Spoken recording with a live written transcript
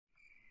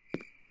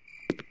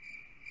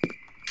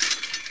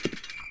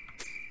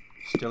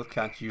still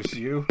can't use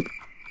you.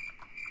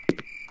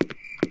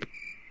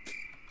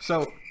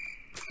 So,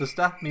 does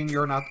that mean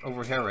you're not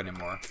over here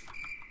anymore?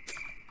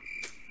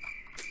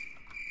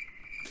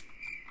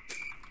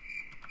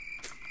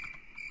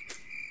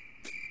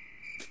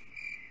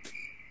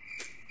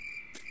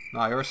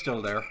 No, you're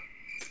still there.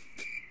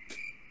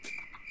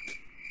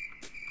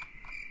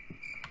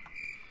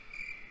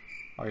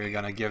 Are you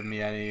gonna give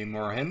me any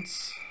more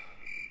hints?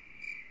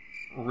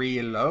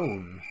 Real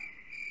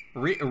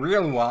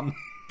one.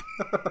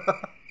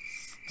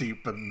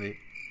 Stupid me.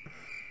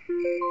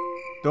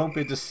 Don't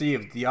be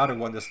deceived, the other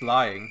one is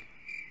lying.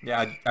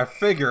 Yeah, I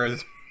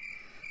figured.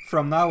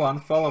 From now on,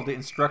 follow the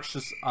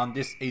instructions on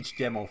this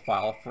HTML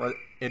file, for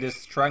it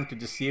is trying to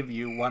deceive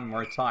you one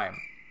more time.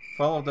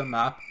 Follow the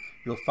map,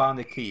 you'll find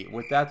a key.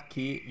 With that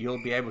key,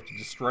 you'll be able to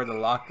destroy the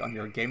lock on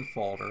your game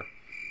folder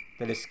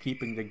that is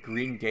keeping the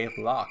green gate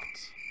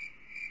locked.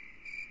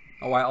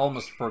 Oh, I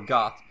almost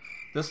forgot.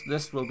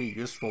 This will be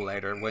useful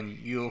later when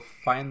you'll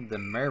find the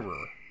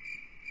mirror.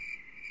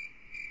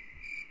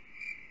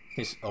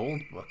 His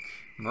old book,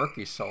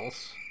 Murky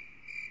Souls.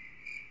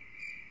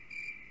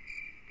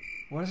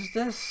 What is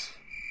this?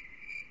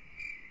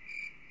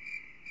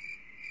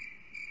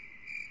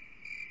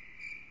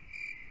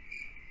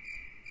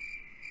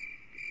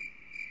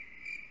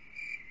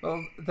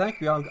 Well,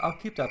 thank you, I'll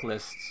keep that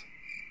list.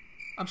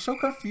 I'm so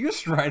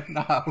confused right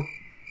now.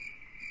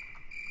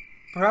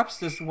 Perhaps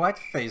this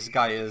white-face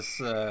guy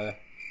is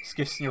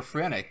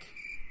schizophrenic.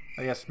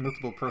 He has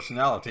multiple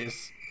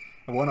personalities,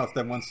 and one of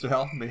them wants to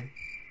help me.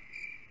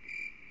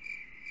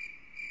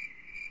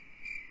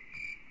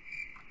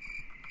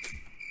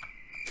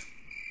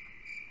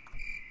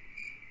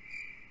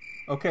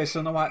 Okay,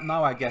 so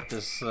now I get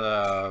this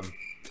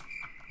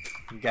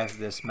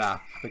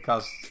map,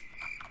 because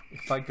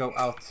if I go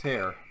out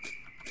here,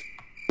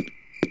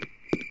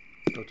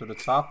 go to the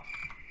top.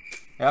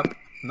 Yep,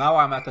 now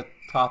I'm at the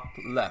top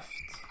left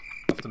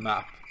of the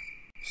map.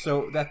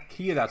 So that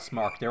key that's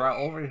marked there,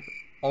 I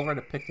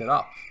already picked it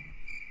up.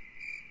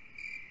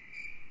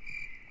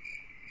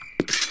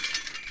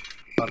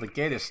 But the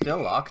gate is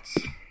still locked.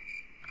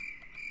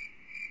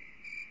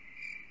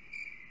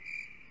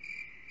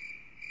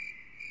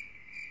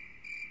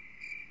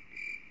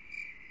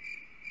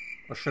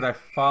 Or should I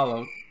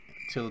follow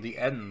till the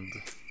end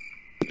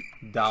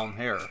down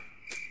here?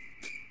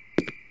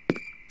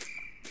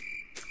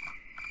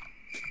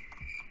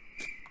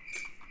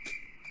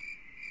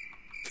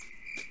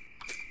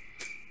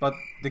 But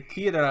the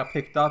key that I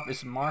picked up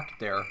is marked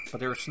there, but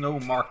there's no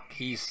marked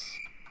keys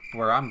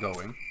where I'm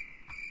going.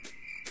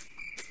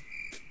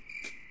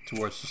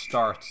 Towards the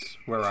start,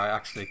 where I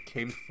actually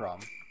came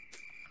from.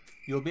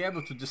 You'll be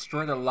able to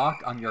destroy the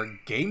lock on your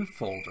game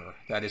folder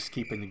that is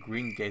keeping the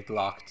green gate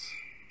locked.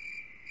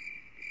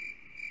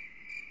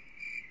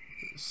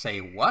 Say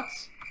what?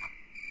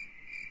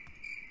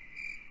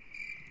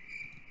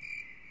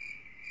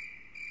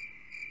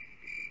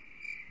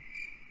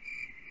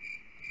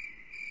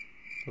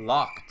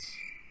 Locked.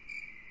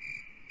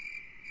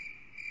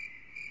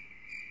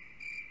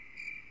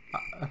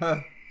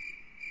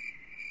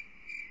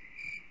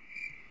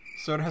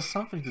 So it has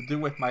something to do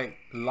with my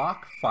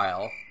lock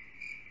file.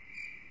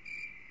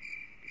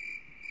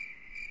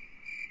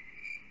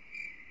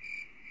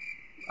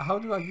 How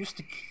do I use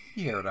the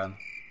key here then?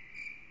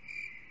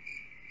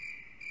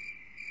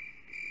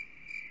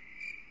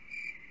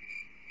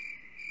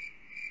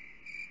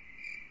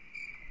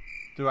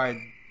 Do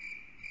I...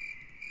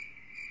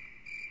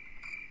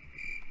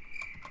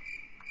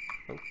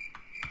 Oh.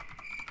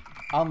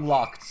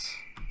 Unlocked.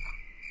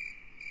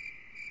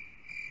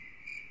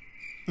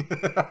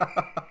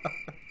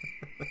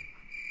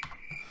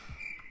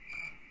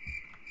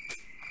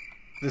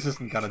 This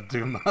isn't gonna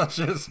do much,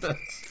 is it?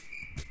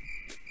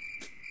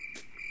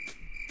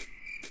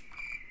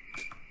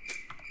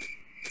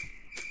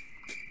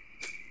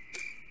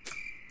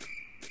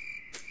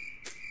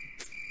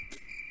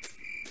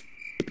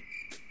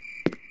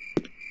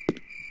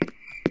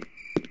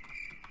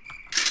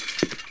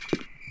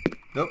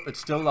 Nope,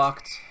 it's still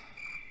locked.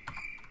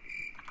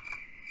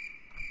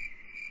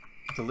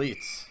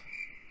 Delete.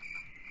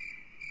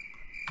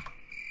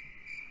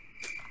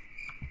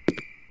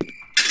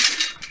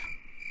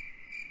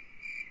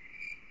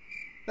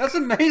 That's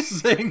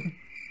amazing!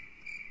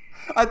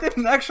 I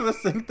didn't actually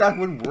think that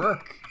would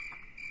work.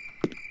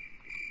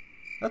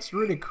 That's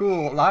really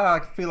cool. Now I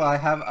feel I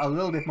have a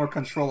little bit more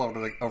control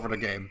over the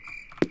game.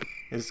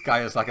 This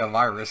guy is like a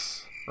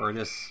virus, or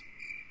this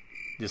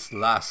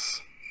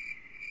lass.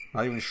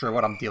 Not even sure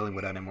what I'm dealing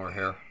with anymore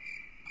here.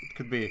 It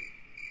could be...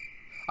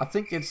 I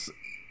think it's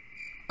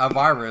a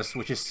virus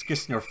which is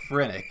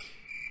schizophrenic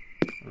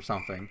or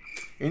something.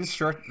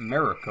 Insert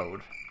mirror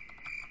code.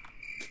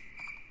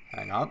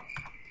 Hang on.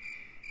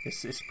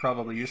 This is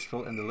probably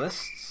useful in the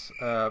lists.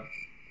 I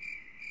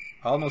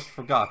almost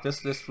forgot.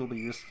 This will be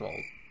useful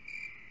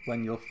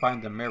when you'll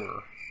find the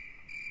mirror.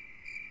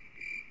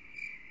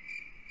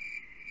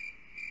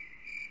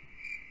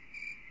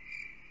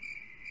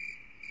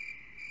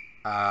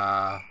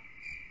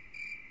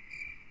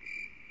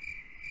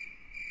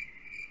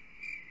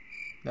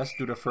 Let's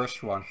do the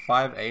first one.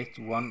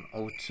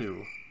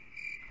 58102.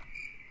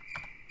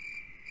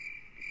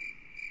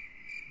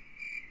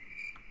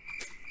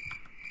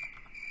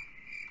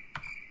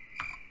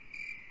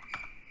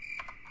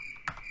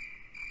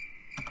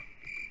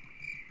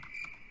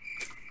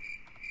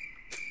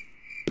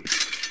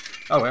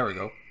 Oh, there we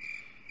go.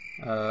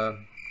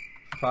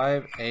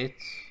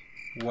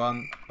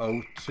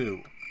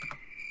 58102.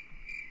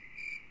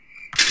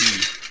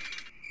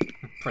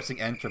 Pressing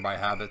enter by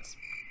habit.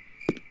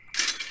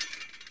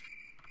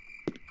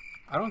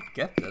 I don't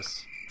get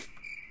this.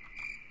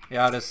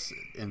 Yeah, this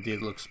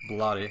indeed looks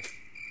bloody.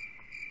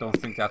 Don't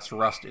think that's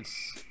rust.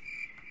 It's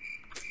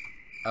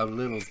a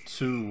little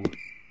too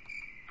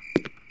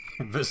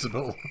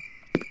visible,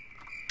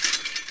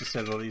 to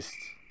say the least.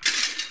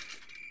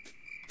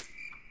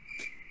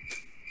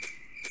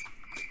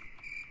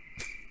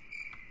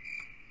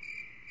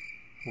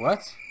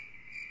 What?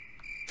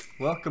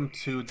 Welcome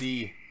to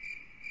the...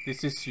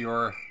 This is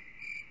your...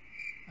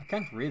 I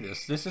can't read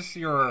this. This is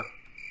your...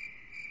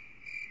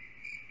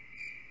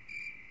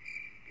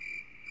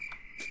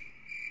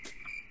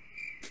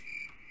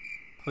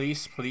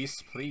 Please,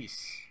 please,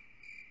 please.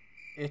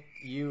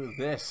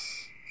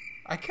 This.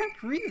 I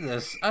can't read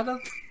this. I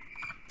don't...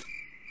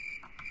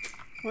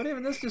 What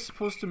even is this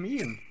supposed to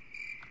mean?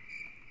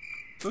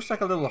 Looks like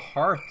a little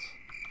heart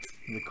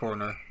in the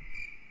corner.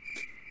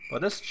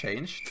 But this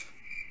changed.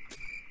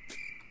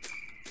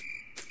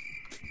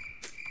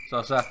 So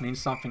does that mean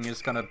something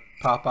is gonna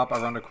pop up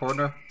around the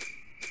corner?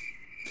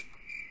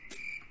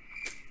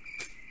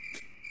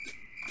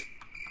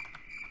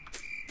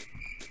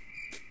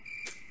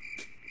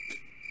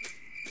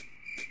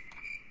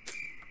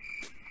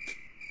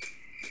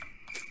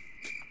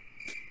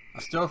 I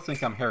still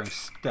think I'm hearing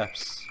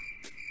steps.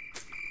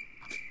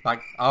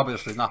 Like,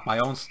 obviously not my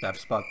own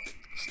steps, but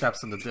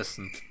steps in the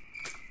distance.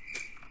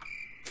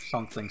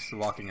 Something's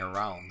walking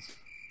around.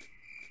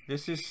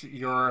 This is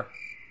your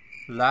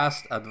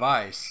last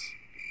advice.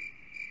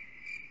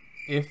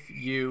 If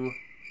you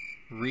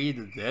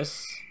read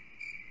this,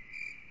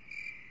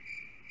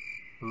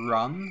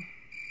 run,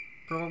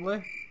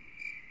 probably.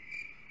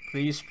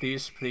 Please,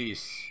 please,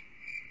 please.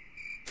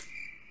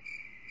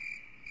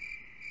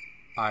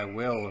 I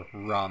will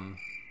run.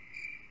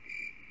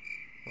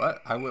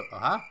 What? I will,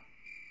 huh?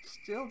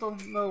 Still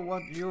don't know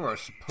what you are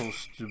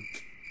supposed to,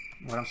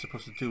 what I'm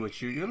supposed to do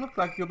with you. You look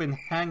like you've been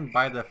hanged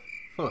by the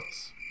foot.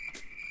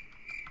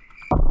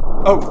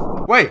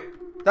 Oh, wait!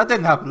 That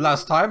didn't happen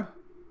last time.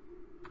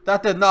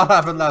 That did not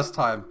happen last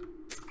time.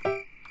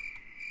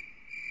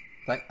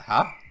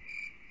 Huh?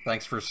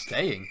 Thanks for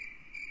staying.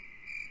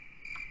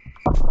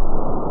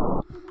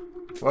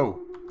 Whoa.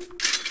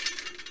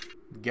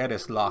 Get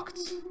is locked.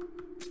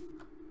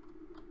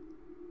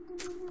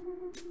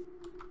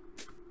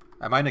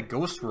 Am I in a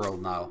ghost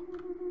world now?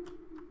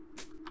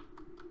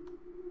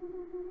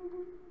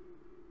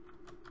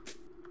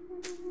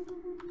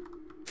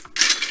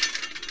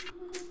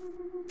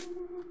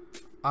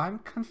 I'm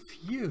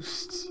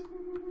confused.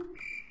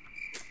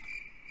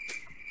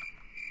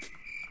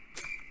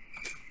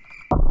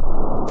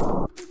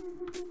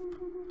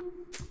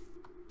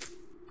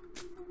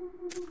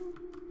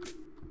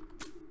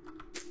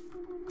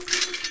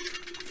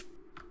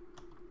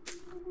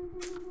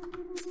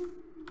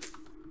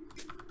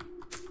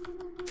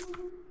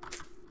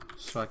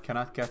 So I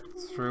cannot get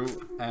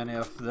through any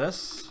of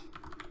this.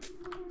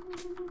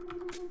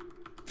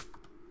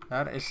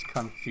 That is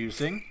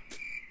confusing.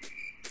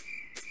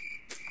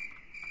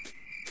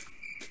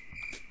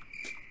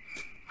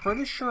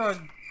 Pretty sure I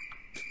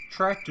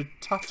tried to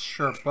touch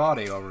her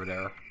body over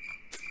there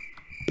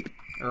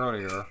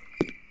earlier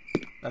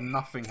and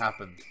nothing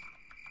happened.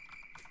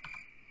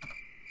 I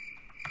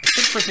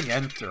keep pressing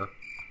enter.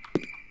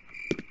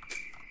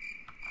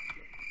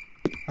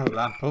 A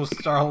lamppost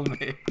startled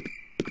me.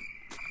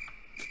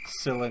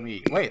 Silly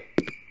me. Wait.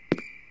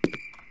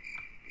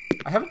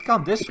 I haven't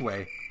gone this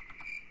way.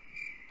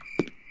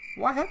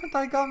 Why haven't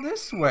I gone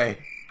this way?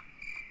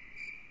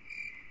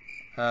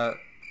 2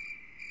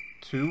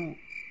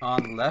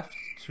 on left,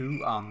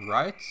 2 on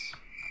right.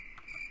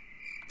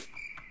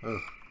 Ugh.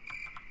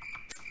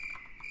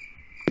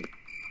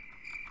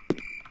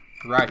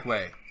 Right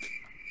way.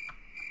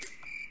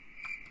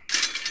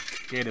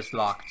 Gate is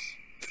locked.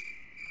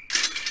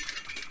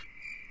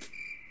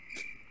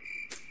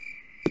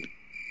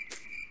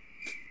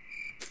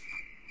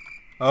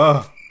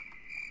 Ugh.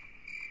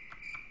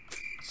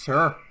 It's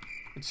her.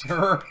 It's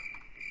her.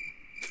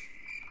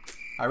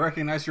 I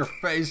recognize your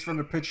face from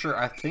the picture.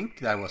 I think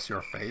that was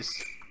your face.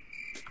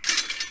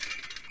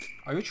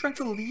 Are you trying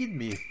to lead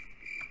me?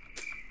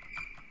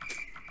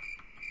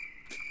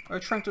 Are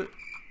you trying to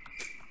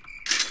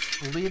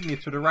lead me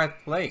to the right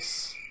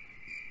place?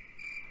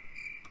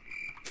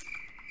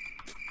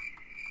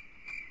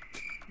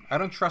 I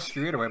don't trust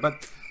you either way,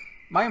 but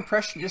my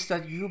impression is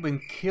that you've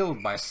been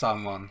killed by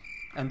someone,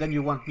 and then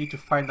you want me to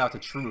find out the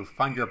truth,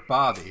 find your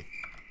body.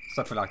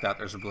 Something like that.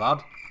 There's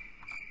blood.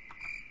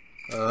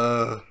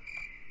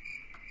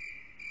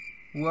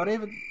 What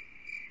even?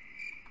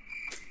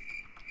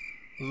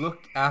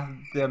 Look at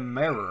the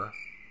mirror.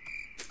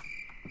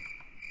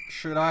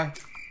 Should I?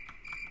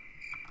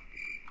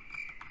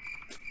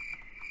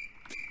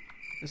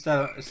 Is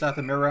that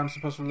the mirror I'm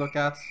supposed to look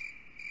at?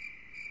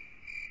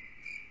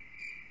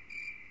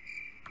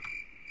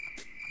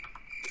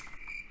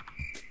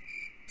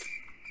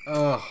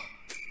 Ugh.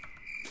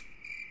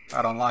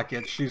 I don't like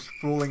it. She's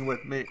fooling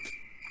with me.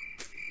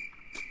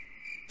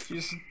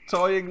 She's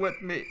toying with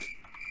me.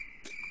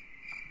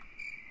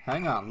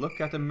 Hang on,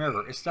 look at the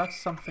mirror. Is that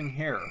something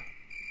here?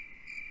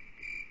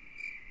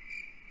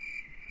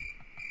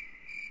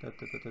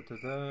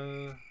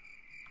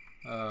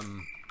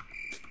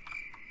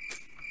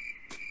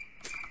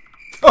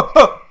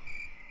 Oh!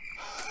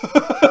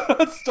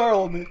 That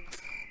startled me.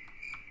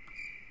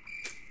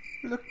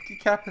 You look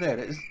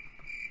decapitated.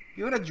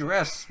 You're in a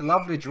dress, a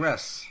lovely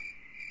dress.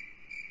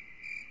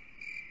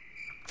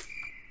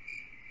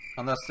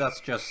 Unless that's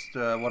just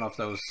one of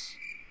those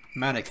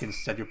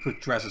mannequins that you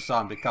put dresses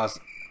on, because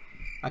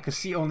I can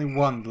see only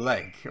one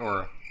leg,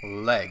 or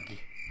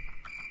leg.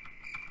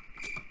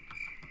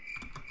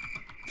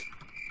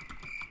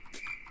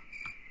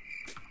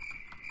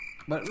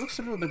 But it looks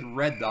a little bit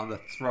red on the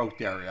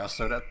throat area,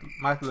 so that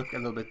might look a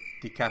little bit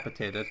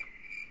decapitated.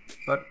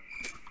 But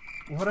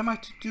what am I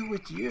to do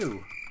with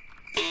you?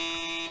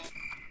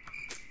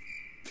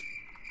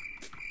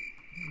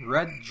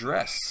 Red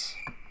dress.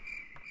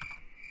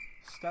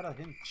 Is that a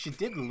hint? She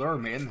did lure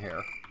me in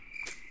here.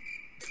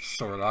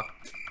 Sorta.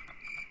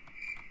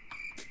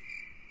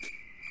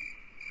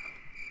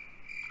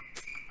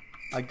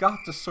 I got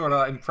the sort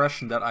of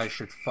impression that I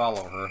should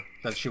follow her.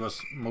 That she was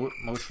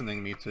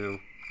motioning me to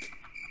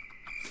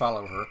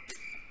follow her.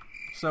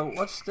 So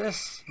what's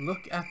this?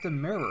 Look at the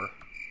mirror.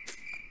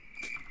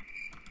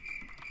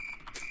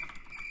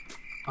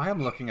 I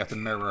am looking at the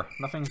mirror.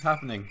 Nothing's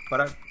happening.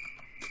 But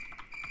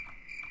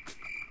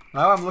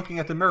now I'm looking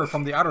at the mirror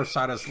from the other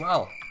side as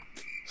well.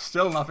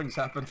 Still nothing's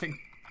happening.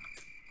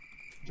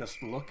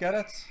 Just look at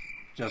it.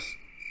 Just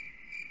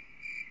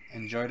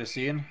enjoy the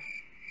scene.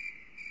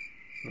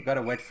 We've got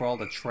to wait for all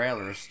the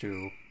trailers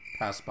to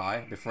pass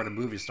by before the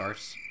movie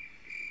starts.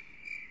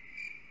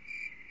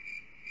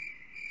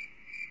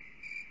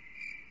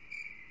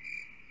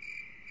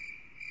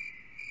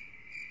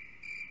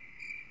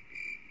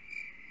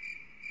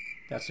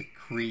 That's a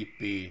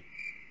creepy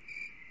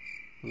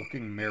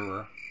looking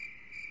mirror.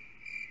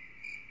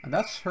 And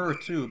that's her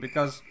too,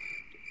 because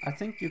I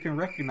think you can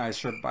recognize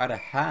her by the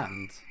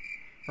hand.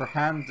 Her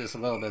hand is a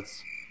little bit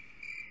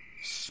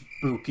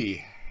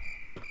spooky.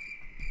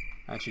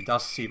 And she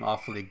does seem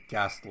awfully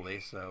ghastly,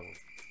 so...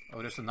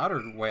 Oh, there's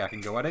another way I can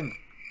go. I didn't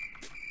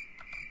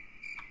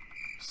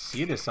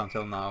see this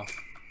until now.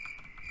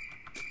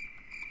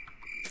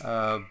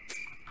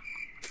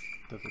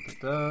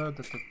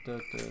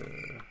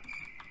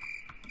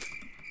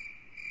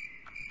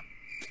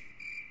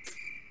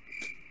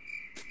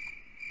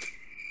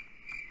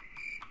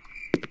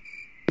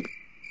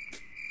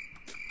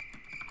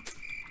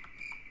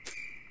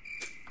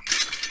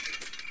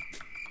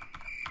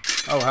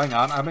 Oh, hang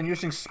on. I've been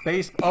using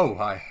space... Oh,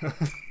 hi.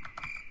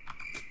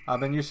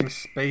 I've been using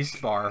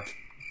spacebar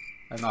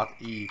and not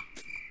E.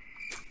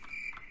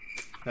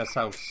 That's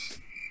how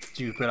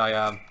stupid I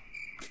am.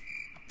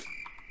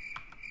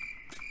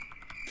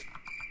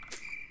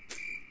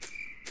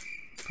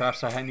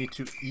 Perhaps I need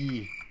to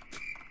E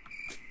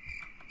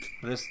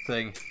this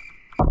thing.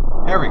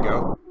 There we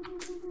go.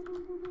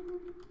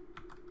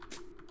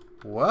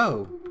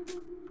 Whoa.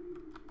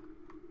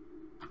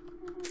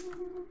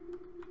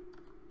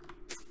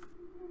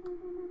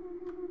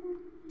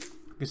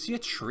 I can see a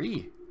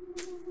tree.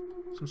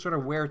 Some sort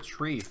of weird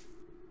tree.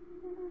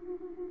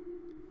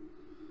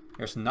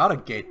 There's not a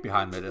gate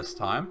behind me this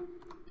time.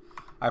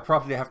 I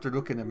probably have to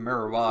look in the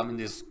mirror while I'm in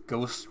this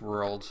ghost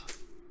world.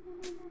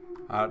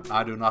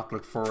 I do not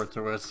look forward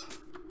to it.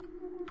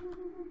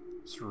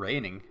 It's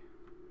raining.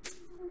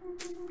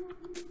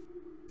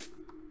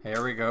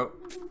 Here we go.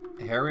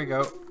 Here we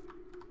go.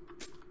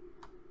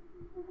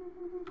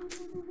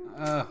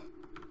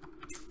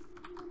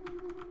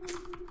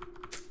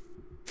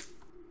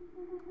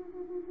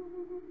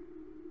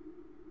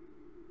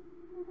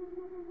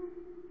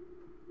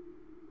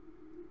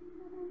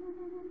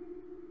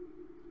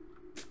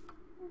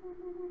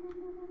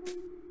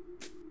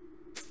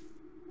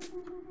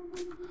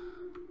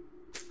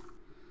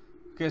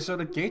 Okay, so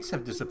the gates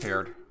have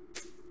disappeared.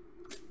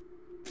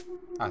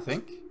 I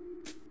think.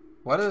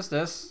 What is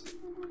this?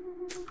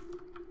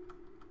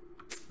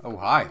 Oh,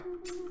 hi.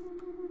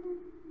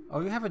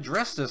 Oh, you have a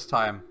dress this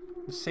time.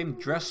 The same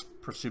dress,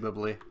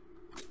 presumably.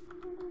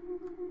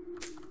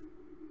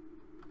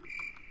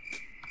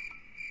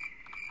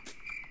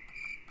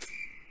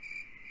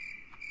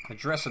 A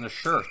dress and a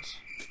shirt.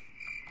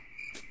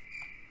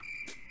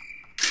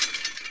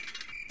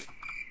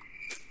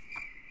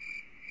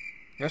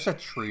 There's a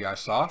tree I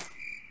saw.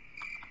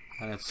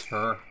 And it's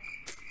her.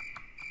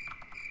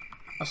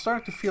 I'm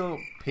starting to feel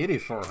pity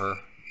for her.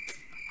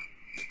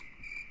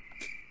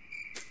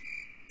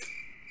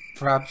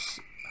 Perhaps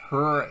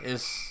her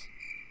is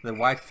the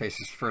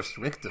Whiteface's first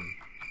victim.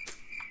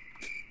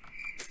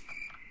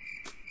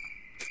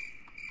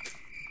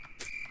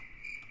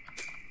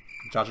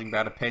 judging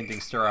by the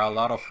paintings, there are a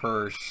lot of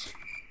hers.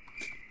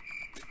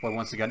 But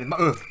once again, it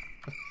might...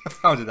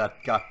 How did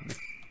that get me?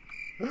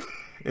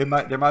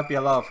 There might be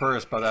a lot of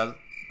hers, but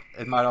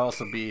it might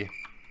also be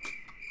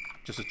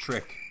just a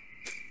trick.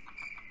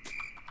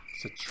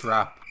 It's a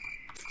trap.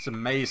 It's a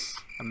maze.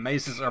 And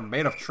mazes are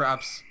made of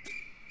traps.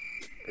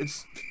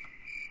 It's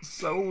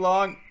so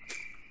long.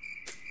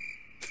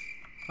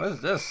 What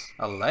is this?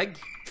 A leg?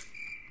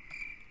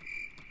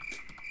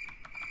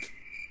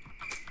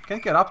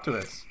 Can't get up to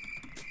it.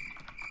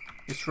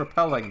 It's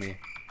repelling me.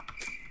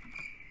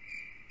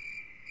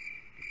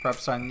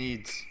 Perhaps I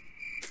need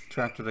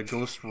to enter the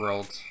ghost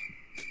world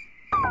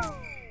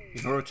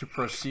in order to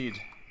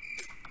proceed.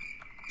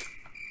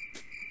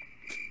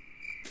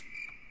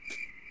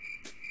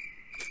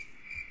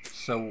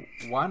 So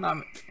when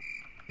I'm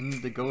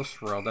in the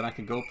ghost world, then I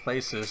can go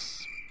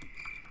places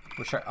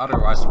which I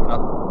otherwise would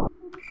not.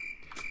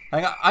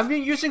 Hang on, I've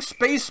been using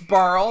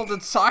spacebar all the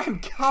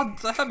time. God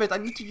damn it! I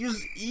need to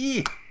use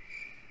E.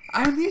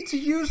 I need to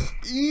use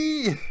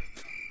E.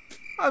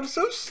 I'm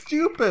so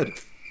stupid.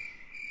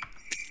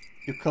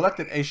 You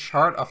collected a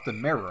shard of the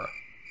mirror.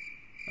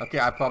 Okay,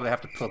 I probably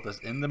have to put this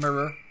in the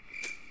mirror.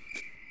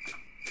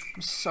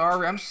 I'm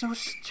sorry, I'm so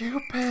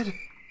stupid.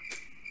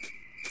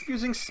 I'm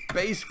using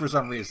space for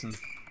some reason.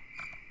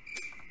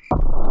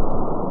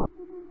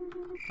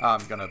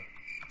 I'm gonna...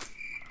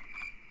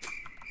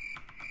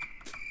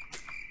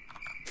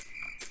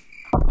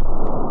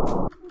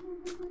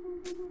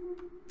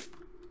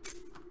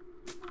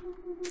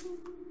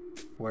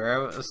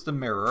 Where is the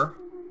mirror?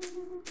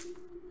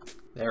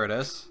 There it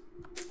is.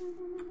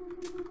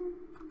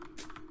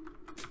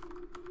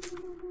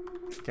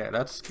 Okay,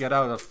 let's get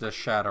out of the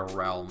shadow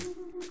realm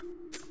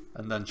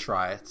and then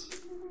try it.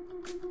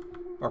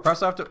 Or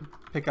perhaps I have to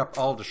pick up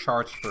all the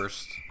shards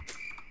first.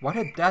 Why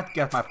did that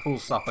get my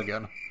pulse up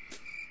again?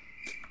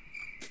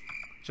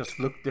 Just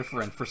looked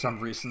different for some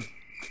reason.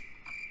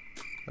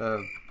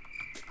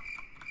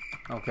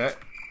 Okay.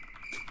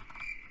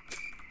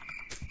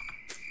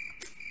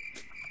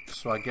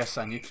 So I guess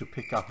I need to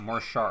pick up more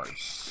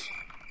shards.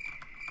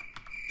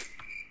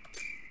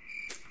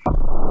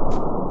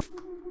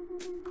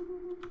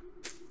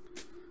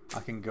 I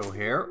can go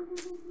here.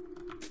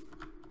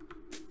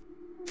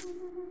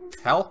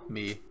 Help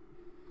me.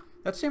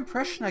 That's the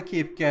impression I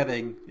keep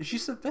getting.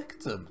 She's a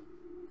victim.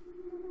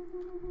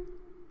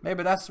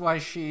 Maybe that's why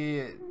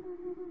she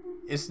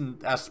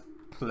isn't as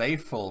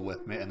playful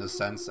with me in a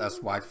sense as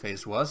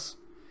Whiteface was.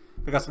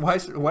 Because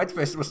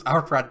Whiteface was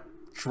outright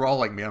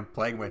trolling me and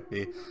playing with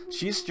me.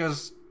 She's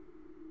just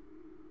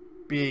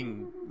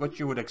being what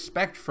you would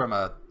expect from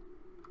a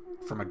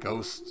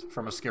ghost,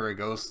 from a scary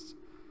ghost.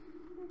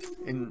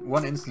 In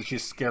one instance,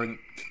 she's scaring...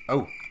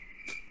 Oh!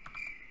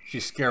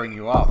 She's scaring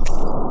you off.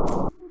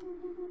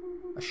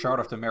 A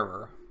shard of the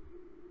mirror.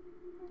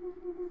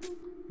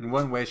 In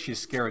one way, she's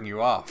scaring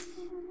you off.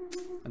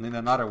 And in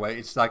another way,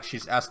 it's like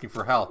she's asking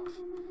for help.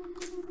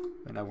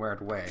 In a weird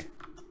way.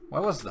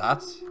 What was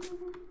that?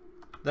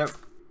 There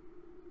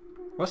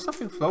was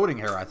something floating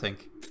here, I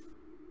think.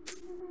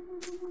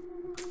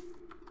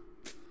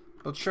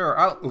 But sure,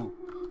 I'll... Ooh.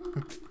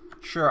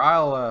 Sure,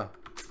 I'll...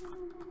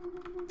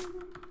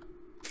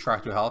 try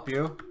to help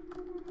you.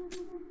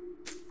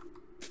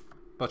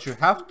 But you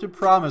have to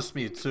promise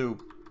me to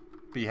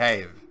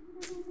behave.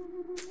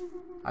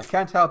 I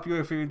can't help you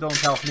if you don't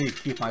help me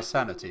keep my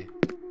sanity.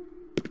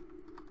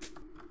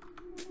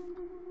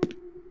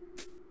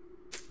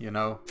 You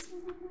know?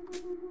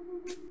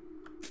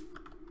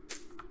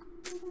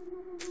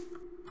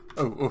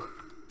 Oh, oh.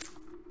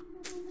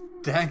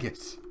 Dang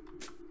it.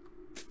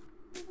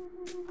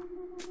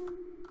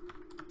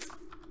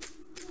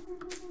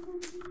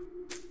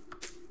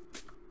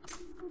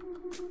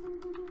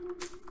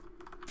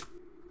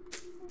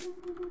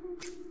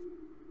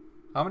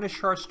 How many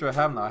shards do I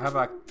have now? I have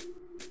like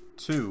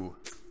 2.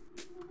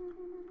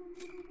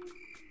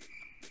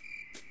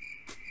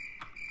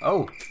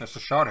 Oh, there's a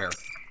shard here.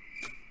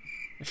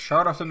 A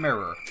shard of the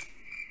mirror.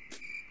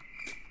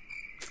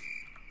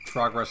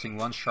 Progressing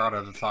 1 shard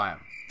at a time.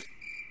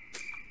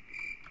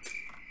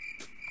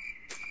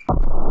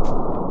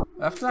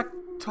 I have to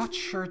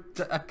touch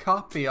a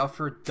copy of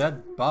her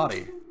dead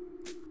body.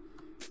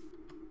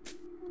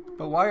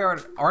 But why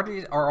are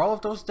all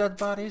of those dead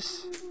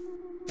bodies?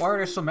 Why are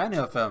there so many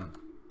of them?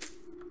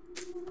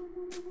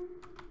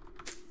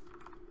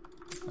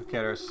 Okay,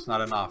 there's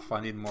not enough. I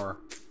need more.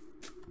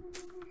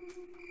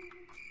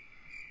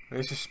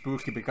 This is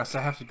spooky because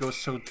I have to go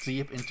so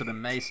deep into the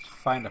maze to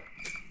find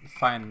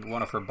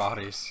one of her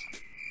bodies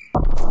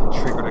and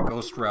trigger the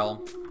ghost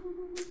realm.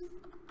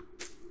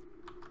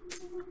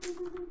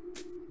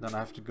 Then I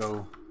have to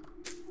go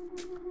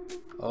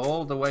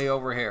all the way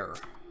over here.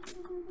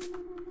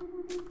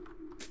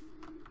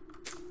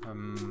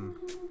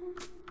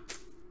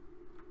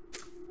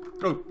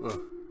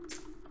 Oh,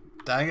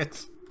 dang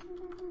it.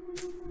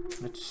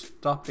 Let's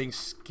stop being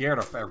scared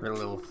of every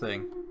little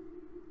thing.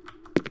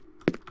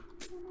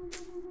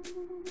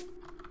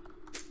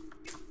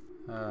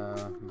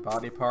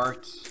 Body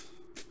parts.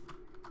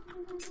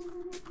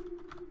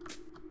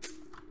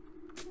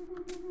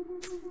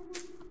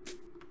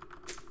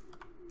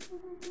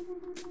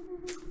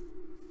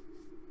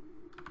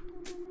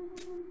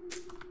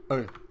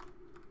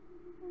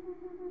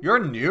 You're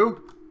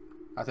new,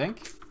 I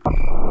think.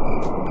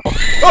 Oh!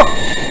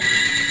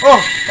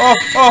 Oh! Oh!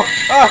 Oh!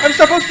 Ah, I'm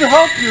supposed to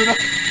help you! No.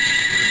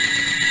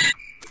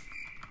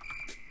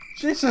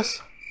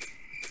 Jesus!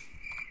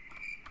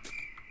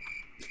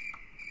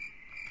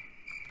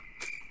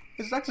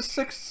 It's like the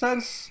Sixth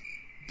Sense.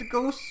 The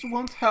ghosts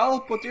won't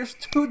help, but they're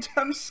too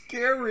damn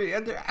scary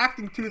and they're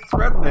acting too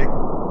threatening.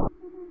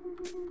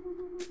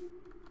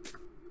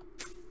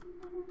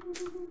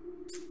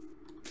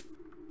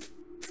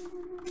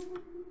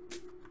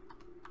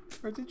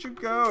 Where did you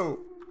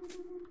go?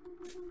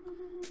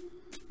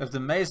 If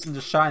the maze in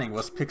The Shining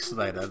was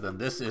pixelated, then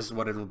this is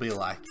what it will be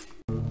like.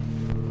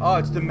 Oh,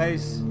 it's the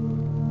maze.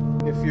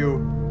 If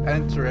you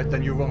enter it,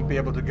 then you won't be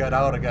able to get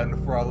out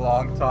again for a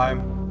long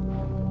time.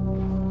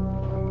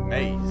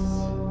 Maze.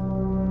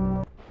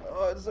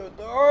 Oh, it's so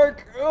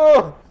dark.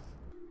 Ugh.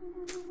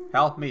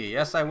 Help me.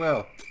 Yes, I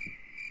will.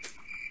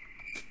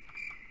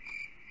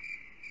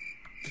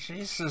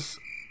 Jesus.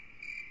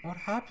 What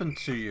happened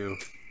to you?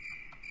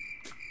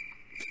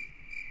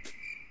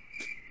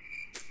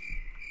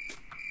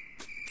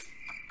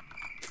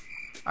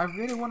 I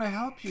really want to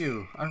help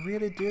you. I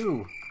really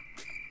do.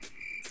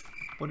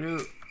 But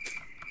you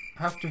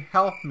have to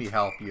help me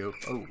help you.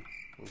 Oh.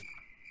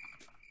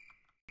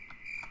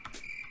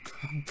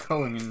 I'm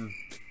going in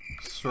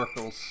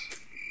circles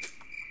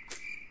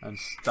and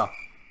stuff.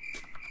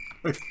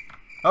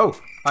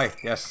 Oh, hi,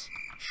 yes.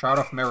 Shard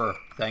of Mirror.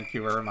 Thank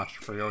you very much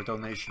for your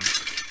donation.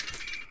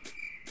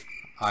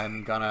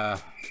 I'm gonna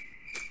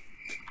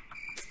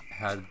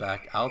head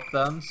back out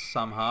then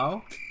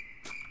somehow.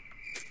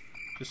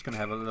 Just gonna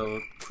have a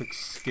little quick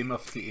skim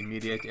of the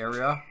immediate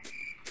area.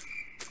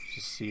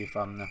 Just see if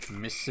I'm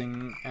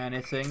missing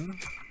anything.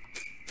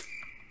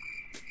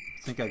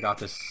 I think I got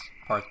this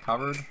part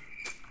covered.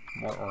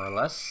 More or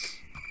less.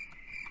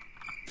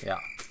 Yeah.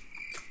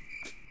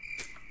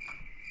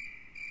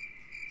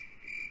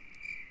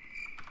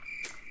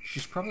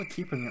 She's probably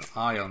keeping an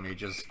eye on me,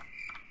 just...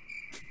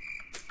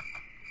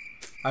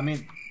 I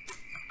mean,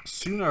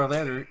 sooner or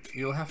later,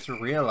 you'll have to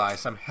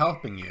realize I'm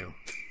helping you.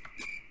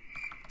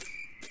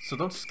 So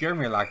don't scare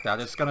me like that.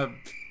 It's gonna...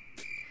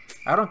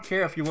 I don't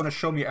care if you want to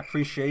show me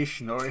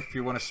appreciation or if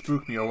you want to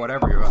spook me or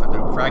whatever you're gonna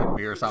do, prank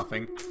me or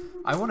something.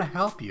 I want to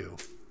help you.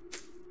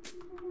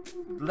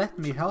 Let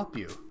me help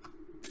you.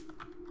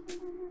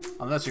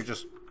 Unless you're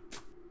just...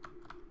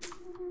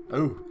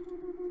 Oh.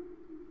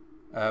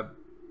 Huh?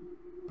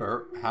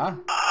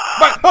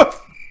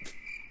 Oh!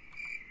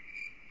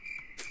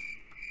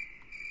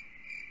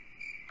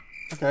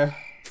 Okay.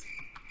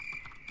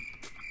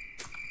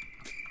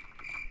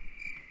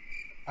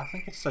 I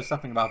think it says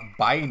something about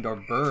bind or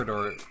bird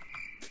or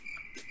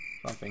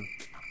something.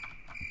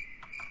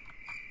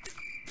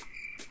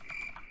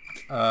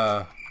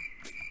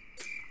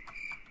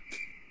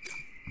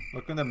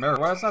 Look in the mirror.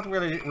 Well, it's not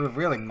really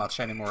revealing much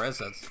anymore, is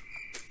it?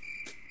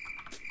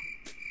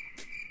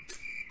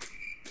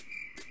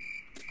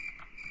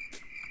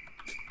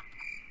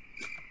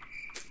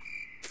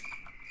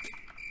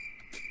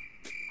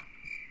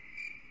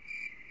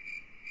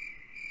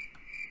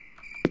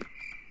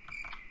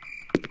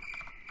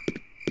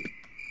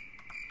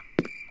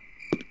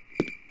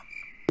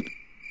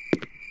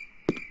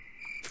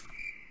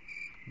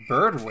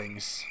 Bird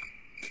wings.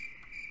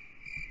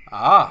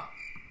 Ah.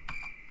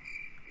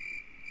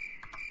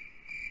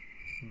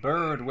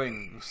 Bird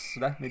wings.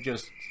 Let me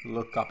just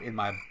look up in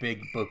my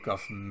big book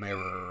of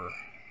mirror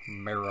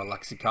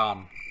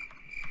lexicon.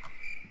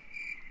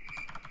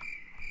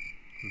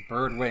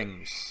 Bird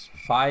wings.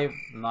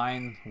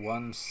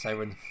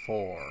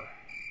 59174.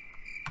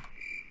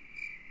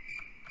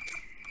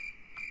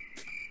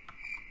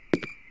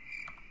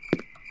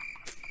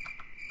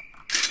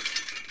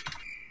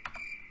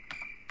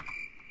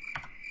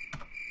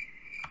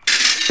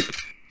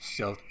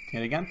 Still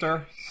hitting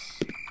enter.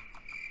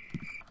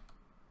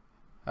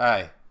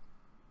 Hi.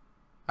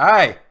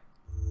 Hi!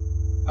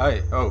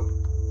 Hi. Oh.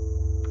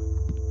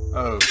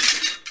 Oh.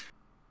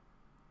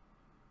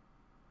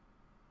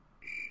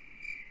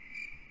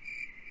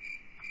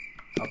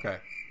 Okay.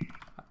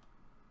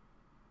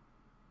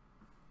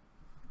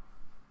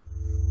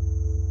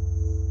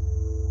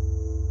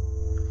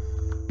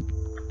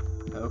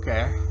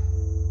 Okay.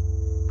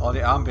 All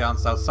the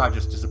ambience outside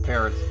just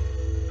disappeared.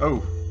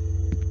 Oh.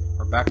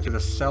 We're back to the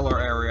cellar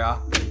area.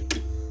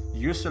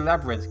 Use the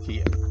labyrinth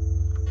key.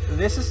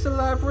 This is the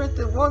labyrinth?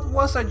 What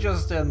was I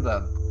just in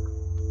then?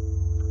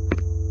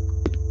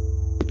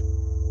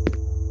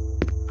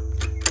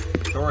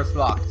 Door is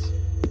locked.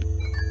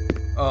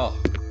 Oh.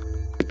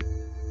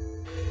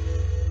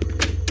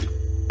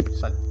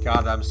 It's that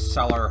goddamn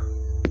cellar.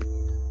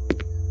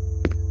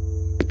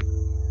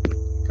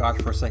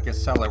 Godforsaken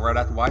cellar where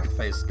that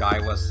white-faced guy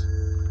was.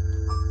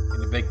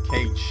 In a big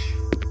cage.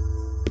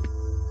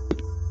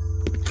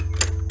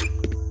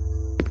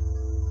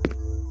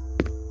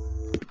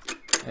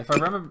 If I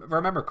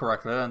remember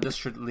correctly, then this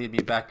should lead me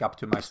back up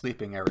to my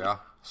sleeping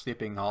area.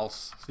 Sleeping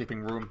halls,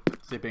 sleeping room,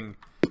 sleeping...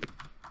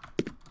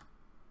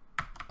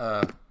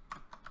 I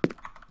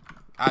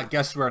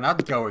guess we're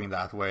not going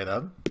that way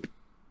then.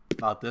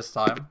 Not this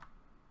time.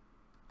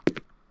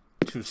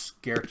 too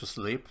scared to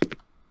sleep.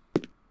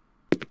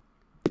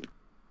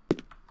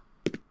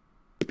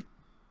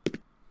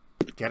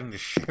 Getting the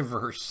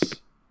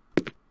shivers.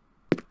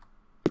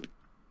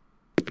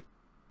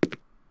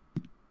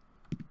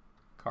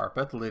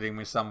 Carpet leading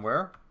me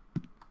somewhere.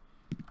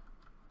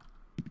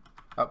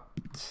 Oh,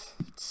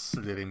 it's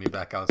leading me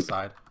back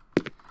outside.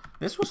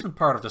 This wasn't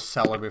part of the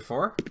cellar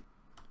before.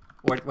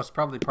 Or it was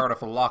probably part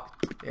of a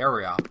locked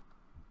area.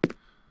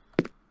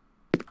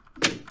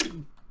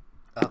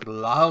 That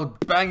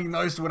loud banging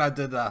noise when I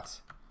did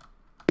that.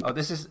 Oh,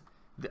 this is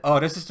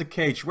the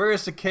cage. Where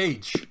is the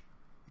cage?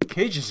 The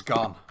cage is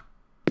gone.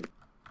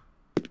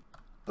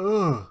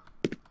 Ugh.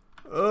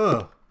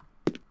 Ugh.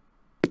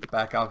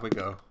 Back out we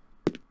go.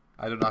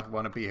 I do not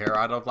want to be here.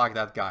 I don't like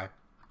that guy.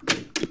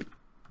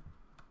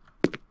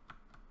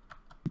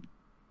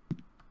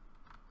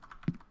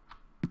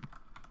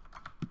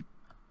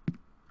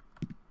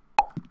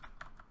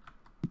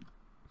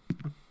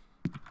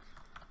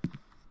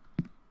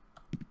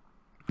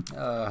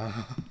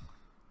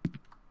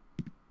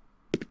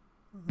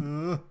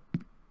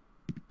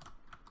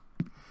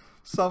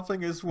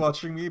 Something is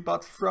watching me,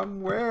 but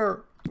from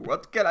where?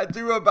 What can I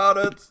do about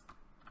it?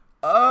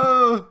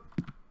 Oh!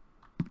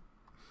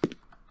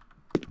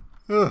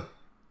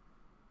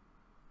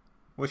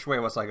 Which way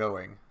was I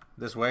going?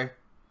 This way?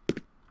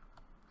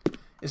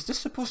 Is this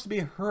supposed to be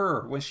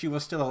her when she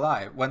was still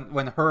alive?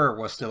 When her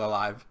was still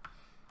alive?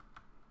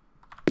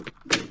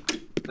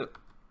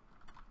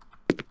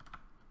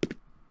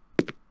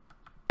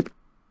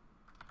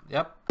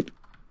 Yep.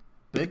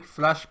 Big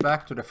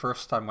flashback to the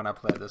first time when I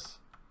played this.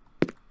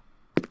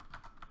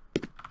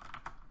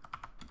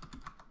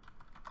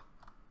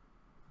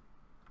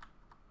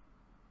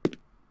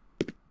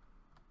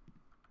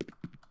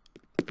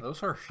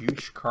 Those are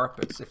huge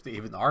carpets, if they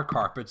even are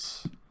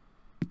carpets.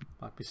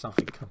 Might be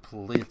something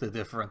completely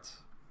different.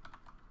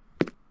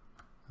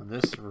 In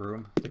this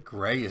room, the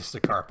grey is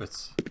the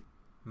carpets.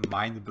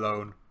 Mind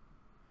blown.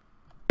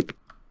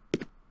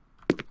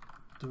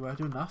 Do I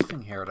do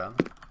nothing here then?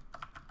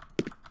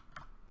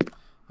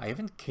 I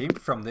even came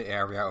from the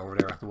area over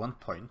there at one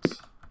point.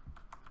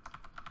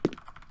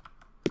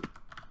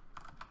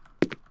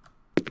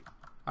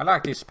 I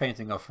like this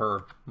painting of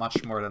her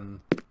much more than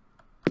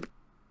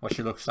what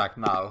she looks like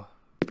now.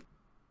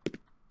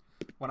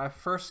 When I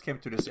first came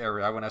to this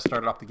area, when I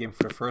started up the game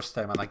for the first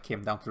time and I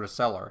came down to the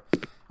cellar,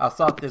 I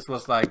thought this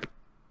was like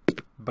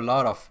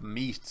blood of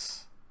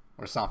meat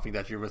or something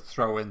that you would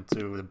throw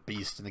into the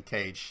beast in the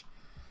cage.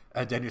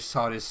 And then you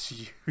saw this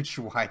huge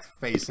white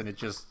face and it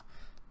just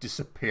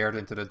disappeared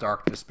into the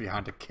darkness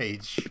behind the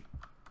cage.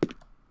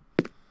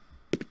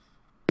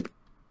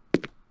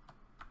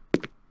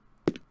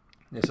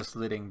 This is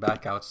leading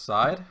back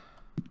outside.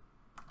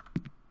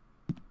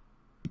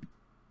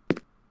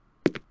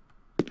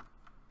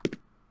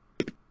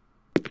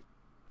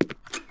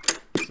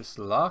 This is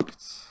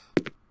locked.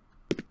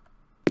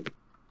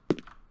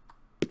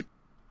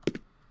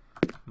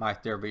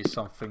 Might there be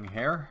something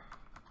here?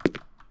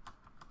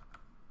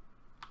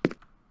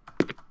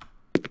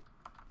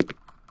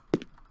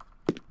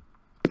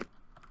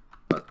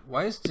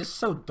 Why is this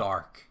so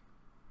dark?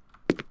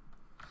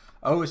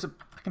 Oh,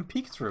 I can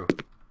peek through.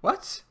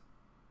 What?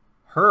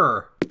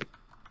 Her.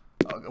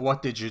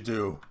 What did you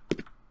do?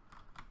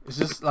 Is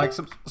this like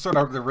some sort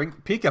of the ring?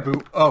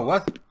 Peekaboo. Oh,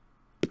 what?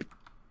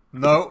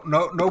 No,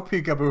 no, no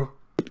peekaboo.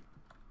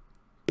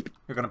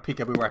 You're gonna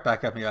peekaboo right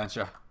back at me, aren't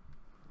you?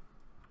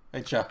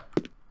 Ain't ya?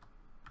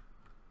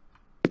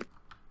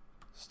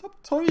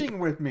 Stop toying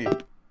with me.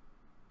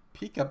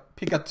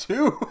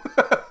 Pikachu.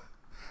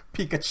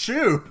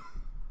 Pikachu.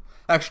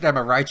 Actually, I'm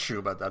a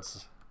Raichu, but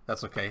that's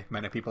okay.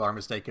 Many people are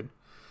mistaken.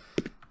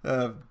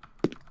 Is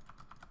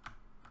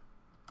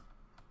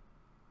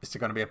there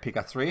gonna be a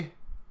Pika 3?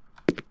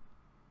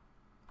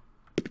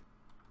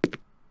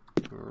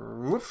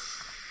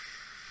 Whoosh.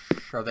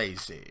 Or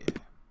Daisy.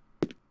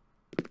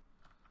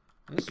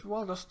 This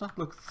wall does not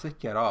look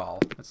thick at all.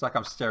 It's like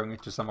I'm staring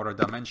into some other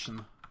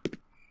dimension.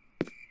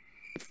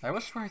 That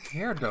was right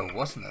here though,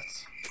 wasn't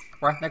it?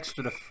 Right next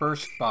to the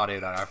first body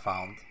that I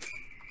found.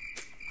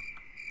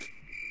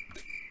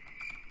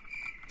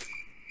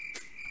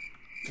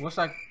 It was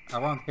like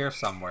around here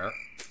somewhere.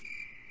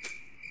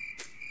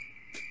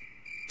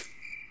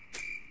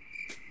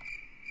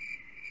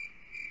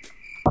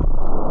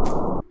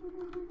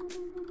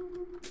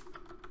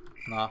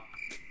 No.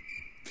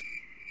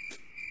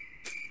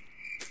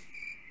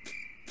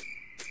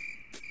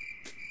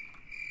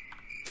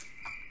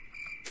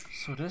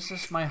 So this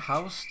is my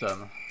house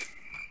then.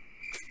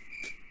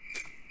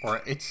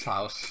 Or its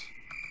house.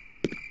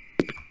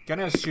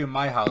 Gonna assume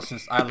my house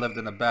since I lived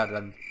in a bed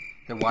and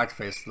the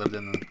whiteface lived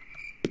in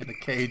a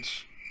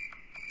cage.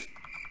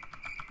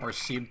 Or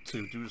seemed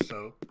to do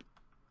so.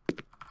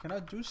 Can I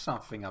do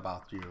something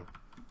about you?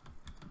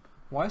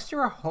 Why is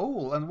there a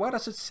hole and why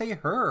does it say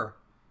her?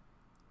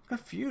 I'm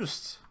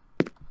confused.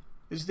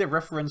 Is there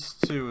reference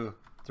to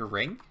the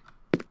ring?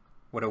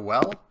 With a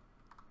well?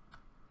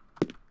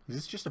 Is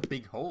this just a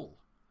big hole?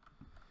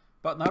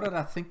 But now that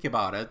I think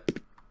about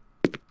it,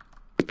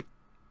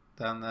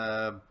 then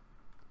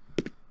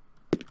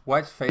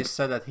Whiteface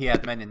said that he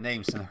had many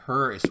names and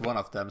her is one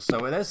of them,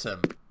 so it is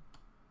him.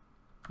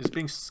 He's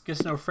being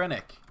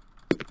schizophrenic.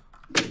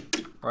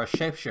 Or a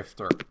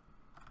shapeshifter.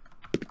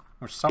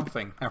 Or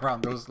something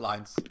around those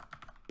lines.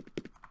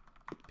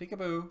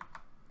 Peekaboo.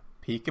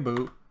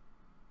 Peekaboo.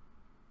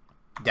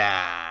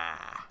 Da.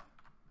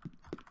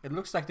 It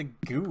looks like the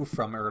goo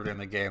from earlier in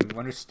the game.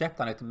 When you stepped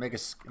on it, it made a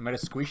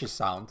squishy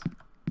sound.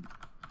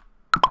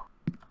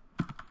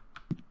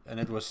 And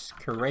it was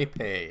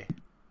creepy.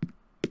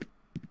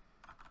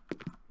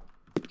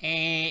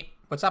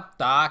 What's up,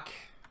 Doc?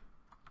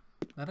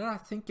 Now that I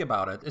think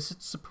about it, is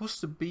it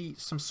supposed to be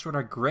some sort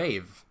of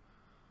grave?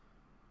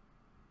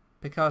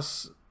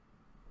 Because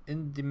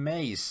in the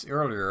maze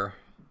earlier,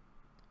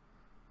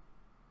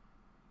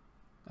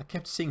 I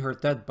kept seeing her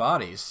dead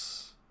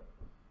bodies.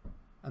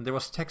 And there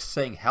was text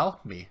saying,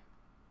 "Help me."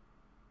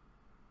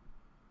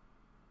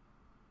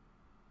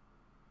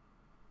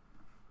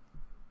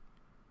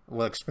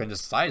 Will explain the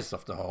size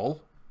of the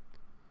hole,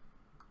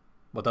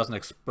 but doesn't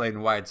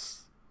explain why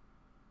it's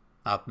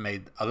not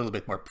made a little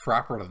bit more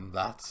proper than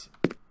that.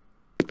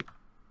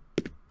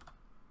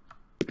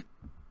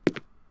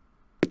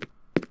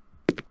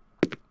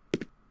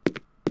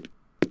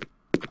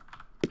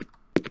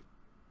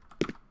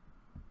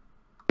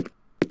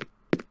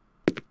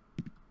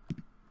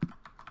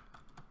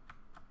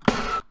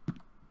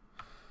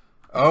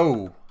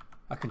 Oh,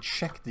 I can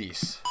check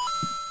these.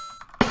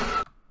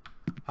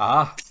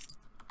 Ah,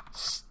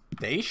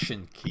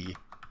 station key.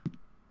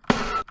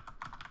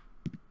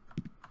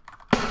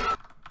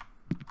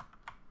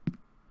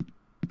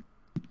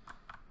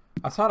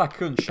 I thought I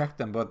couldn't check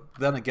them, but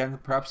then again,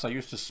 perhaps I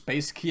used the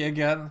space key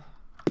again.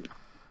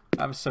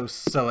 I'm so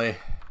silly.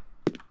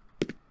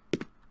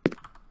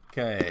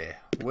 Okay,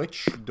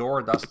 which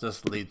door does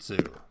this lead to?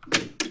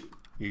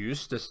 You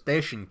use the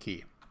station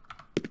key.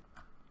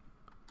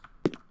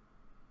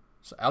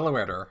 So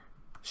elevator.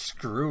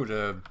 Screw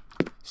the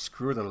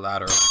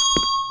ladder.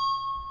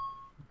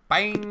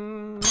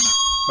 Bang!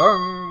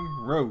 Bang!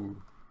 Row.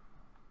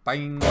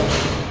 Bang!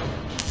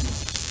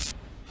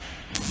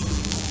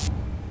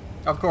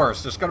 Of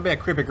course, there's gonna be a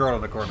creepy girl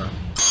in the corner.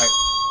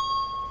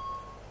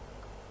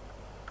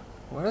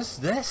 What is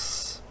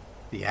this?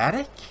 The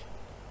attic?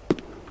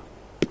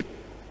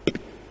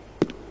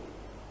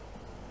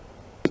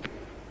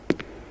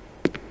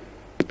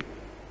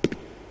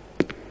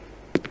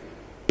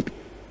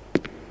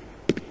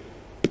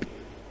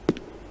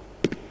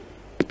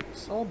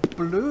 It's all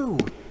blue.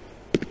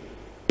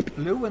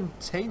 Blue and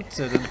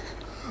tainted and...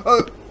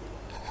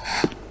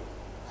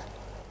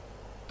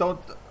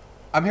 Don't...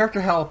 I'm here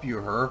to help you,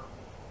 her.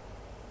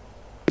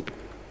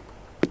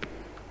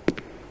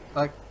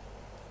 Like,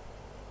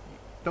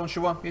 don't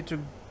you want me to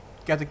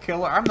get the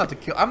killer? I'm not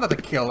the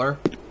killer.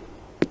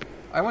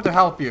 I want to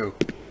help you.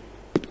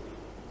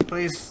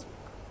 Please.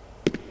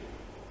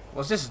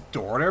 Was this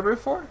door there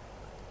before?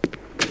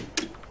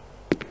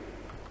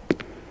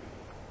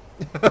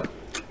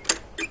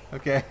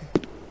 Okay.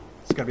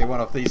 It's gonna be one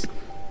of these